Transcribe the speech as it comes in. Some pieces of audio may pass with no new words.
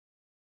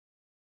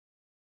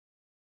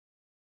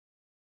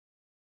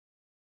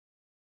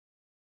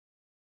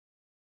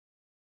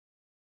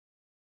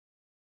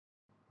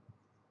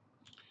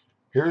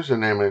Here's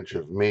an image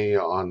of me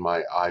on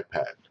my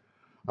iPad.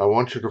 I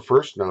want you to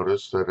first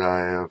notice that I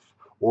have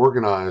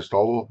organized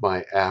all of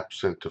my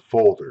apps into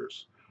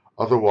folders.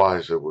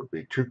 Otherwise, it would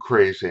be too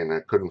crazy and I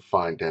couldn't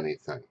find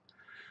anything.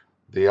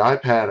 The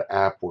iPad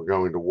app we're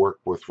going to work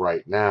with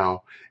right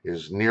now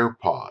is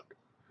Nearpod,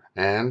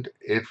 and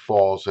it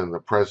falls in the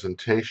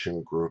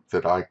presentation group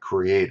that I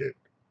created.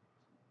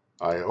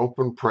 I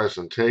open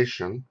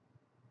presentation,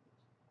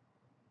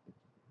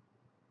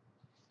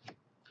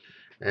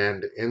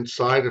 and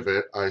inside of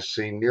it I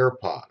see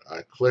Nearpod.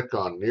 I click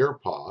on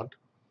Nearpod,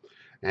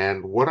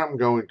 and what I'm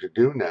going to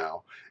do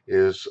now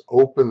is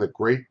open the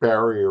Great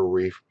Barrier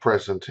Reef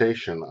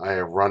presentation I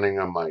have running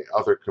on my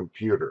other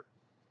computer.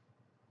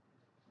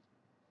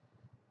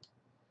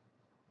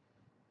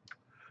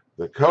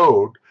 The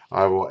code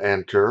I will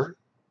enter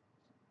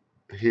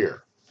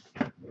here.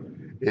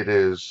 It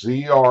is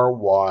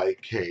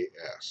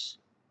ZRYKS.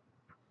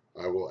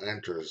 I will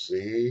enter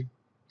ZRYKS.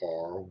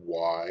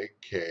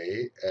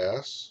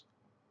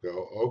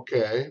 Go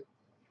OK.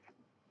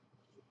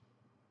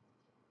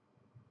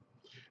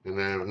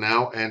 And I have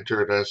now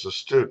entered as a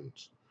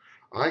student.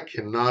 I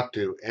cannot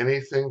do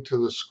anything to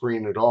the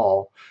screen at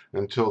all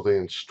until the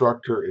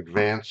instructor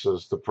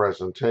advances the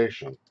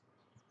presentation.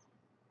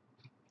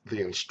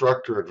 The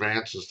instructor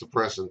advances the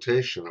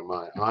presentation and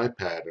my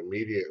iPad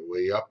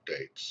immediately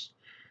updates.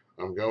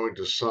 I'm going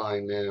to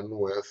sign in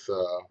with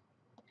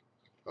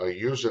a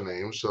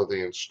username so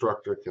the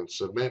instructor can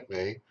submit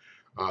me.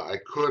 I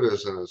could,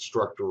 as an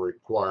instructor,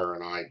 require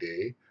an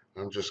ID.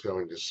 I'm just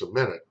going to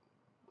submit it.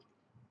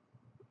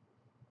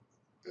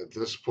 At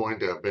this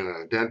point, I've been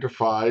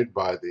identified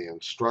by the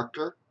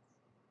instructor.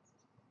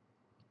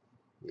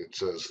 It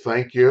says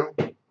thank you,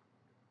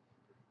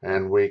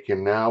 and we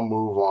can now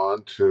move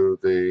on to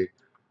the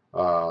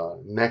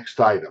next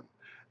item.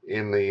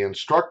 In the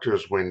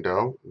instructor's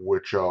window,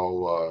 which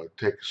I'll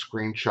take a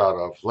screenshot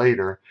of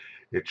later,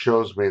 it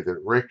shows me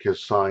that Rick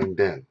has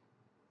signed in.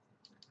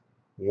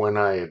 When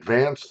I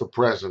advance the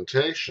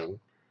presentation,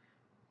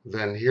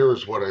 then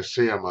here's what I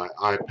see on my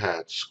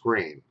iPad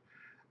screen.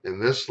 In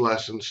this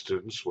lesson,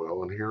 students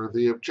will, and here are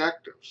the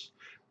objectives.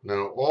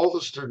 Now, all the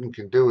student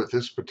can do at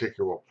this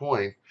particular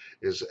point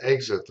is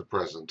exit the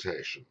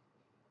presentation.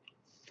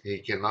 He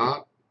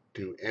cannot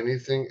do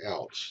anything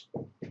else.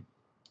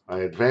 I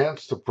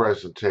advance the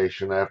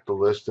presentation after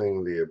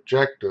listing the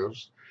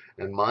objectives,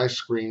 and my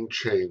screen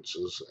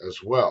changes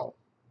as well.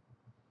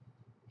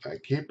 I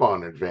keep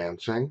on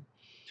advancing,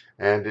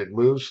 and it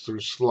moves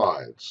through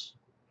slides.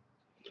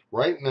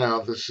 Right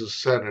now, this is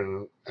set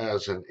in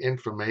as an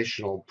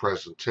informational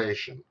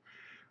presentation.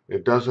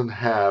 It doesn't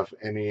have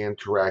any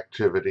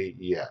interactivity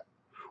yet.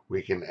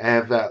 We can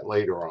add that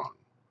later on.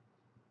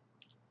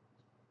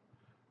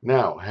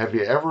 Now, have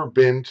you ever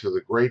been to the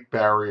Great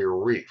Barrier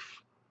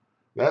Reef?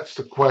 That's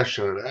the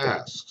question it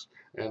asks.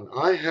 And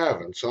I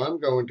haven't, so I'm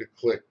going to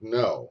click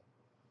no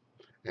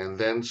and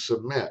then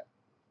submit.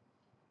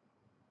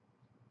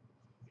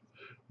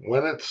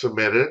 When it's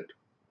submitted,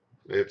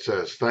 it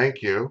says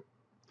thank you,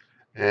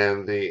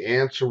 and the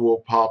answer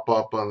will pop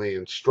up on the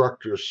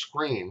instructor's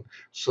screen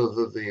so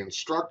that the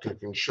instructor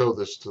can show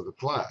this to the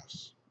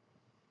class.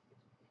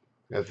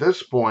 At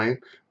this point,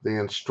 the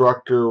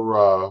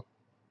instructor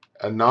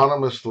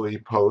anonymously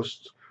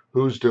posts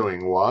who's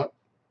doing what.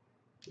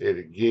 It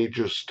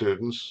engages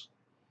students,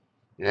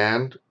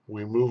 and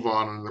we move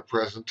on in the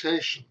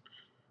presentation.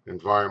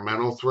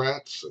 Environmental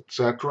threats,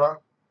 etc.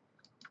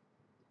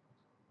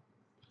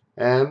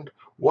 And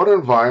what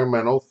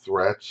environmental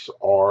threats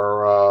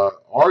are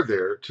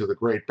there to the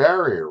Great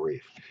Barrier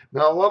Reef?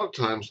 Now, a lot of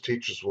times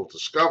teachers will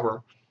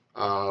discover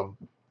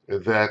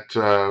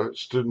that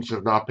students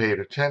have not paid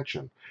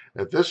attention.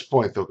 At this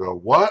point, they'll go,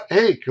 what?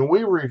 Hey, can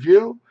we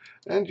review?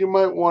 And you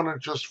might want to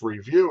just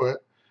review it.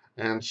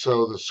 And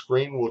so the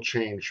screen will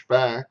change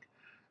back,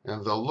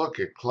 and they'll look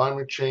at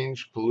climate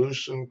change,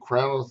 pollution,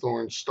 crown of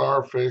thorns,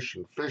 starfish,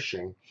 and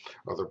fishing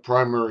are the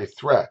primary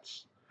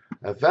threats.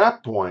 At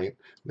that point,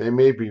 they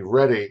may be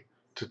ready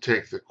to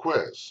take the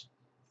quiz.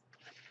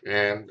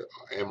 And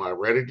am I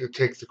ready to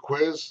take the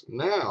quiz?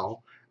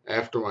 Now,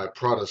 after my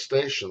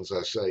protestations,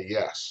 I say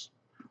yes.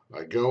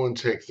 I go and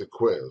take the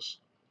quiz.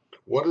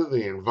 What are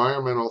the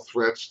environmental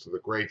threats to the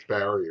Great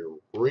Barrier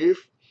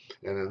Reef?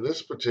 And in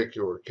this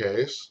particular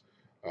case,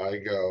 I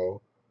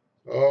go,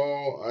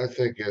 oh, I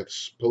think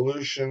it's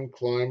pollution,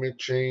 climate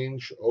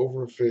change,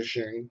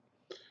 overfishing,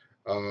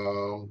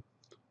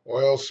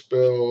 oil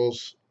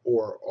spills,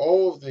 or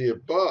all of the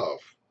above.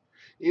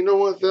 You know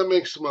what? That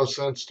makes the most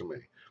sense to me.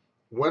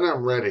 When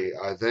I'm ready,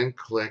 I then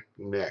click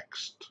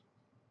Next.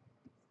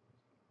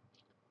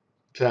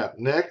 Tap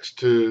Next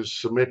to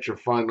submit your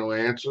final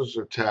answers,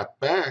 or tap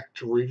Back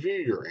to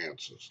review your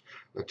answers.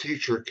 The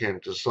teacher can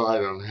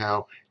decide on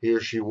how he or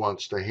she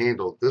wants to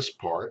handle this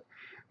part.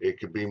 It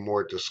could be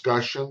more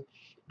discussion,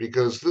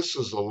 because this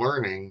is a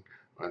learning,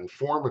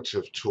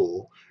 informative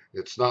tool.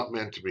 It's not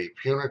meant to be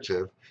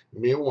punitive. You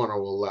may want to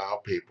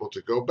allow people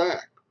to go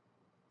back.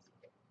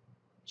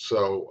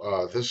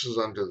 So this is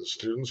under the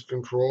student's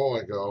control.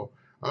 I go,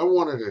 I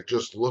wanted to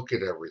just look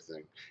at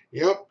everything.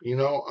 Yep,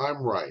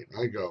 I'm right.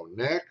 I go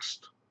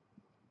next,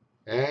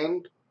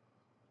 and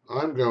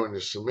I'm going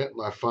to submit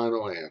my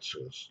final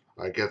answers.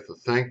 I get the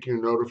thank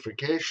you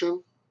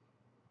notification,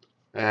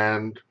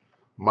 and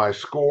my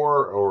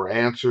score or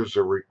answers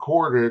are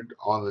recorded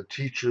on the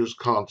teacher's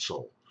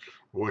console,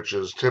 which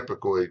is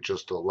typically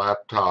just a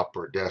laptop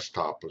or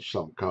desktop of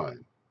some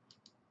kind.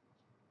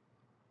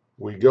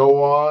 We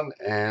go on,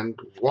 and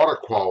water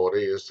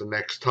quality is the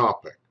next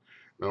topic.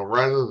 Now,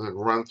 rather than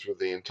run through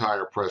the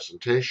entire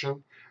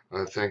presentation,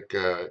 I think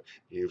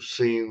you've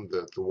seen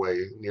that the way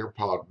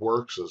Nearpod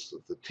works is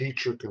that the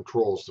teacher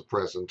controls the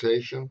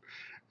presentation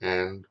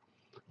and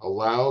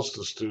allows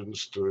the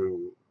students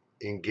to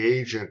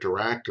engage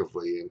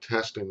interactively in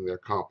testing their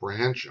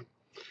comprehension.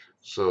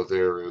 So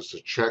there is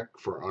a check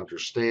for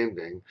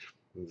understanding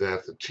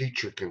that the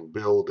teacher can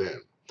build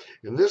in.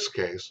 In this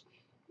case,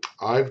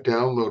 I've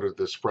downloaded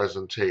this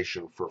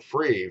presentation for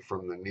free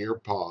from the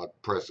Nearpod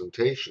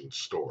presentation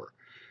store.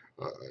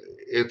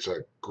 It's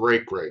a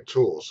great, great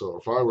tool. So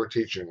if I were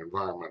teaching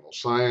environmental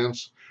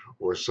science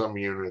or some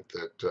unit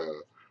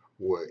that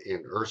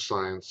in earth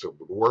science that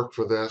would work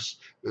for this,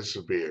 this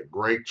would be a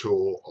great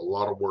tool. A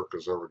lot of work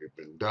has already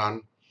been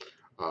done.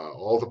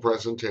 All the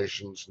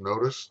presentations,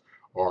 notice,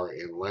 are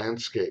in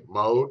landscape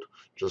mode,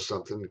 just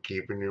something to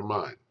keep in your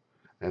mind.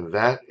 And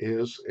that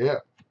is it.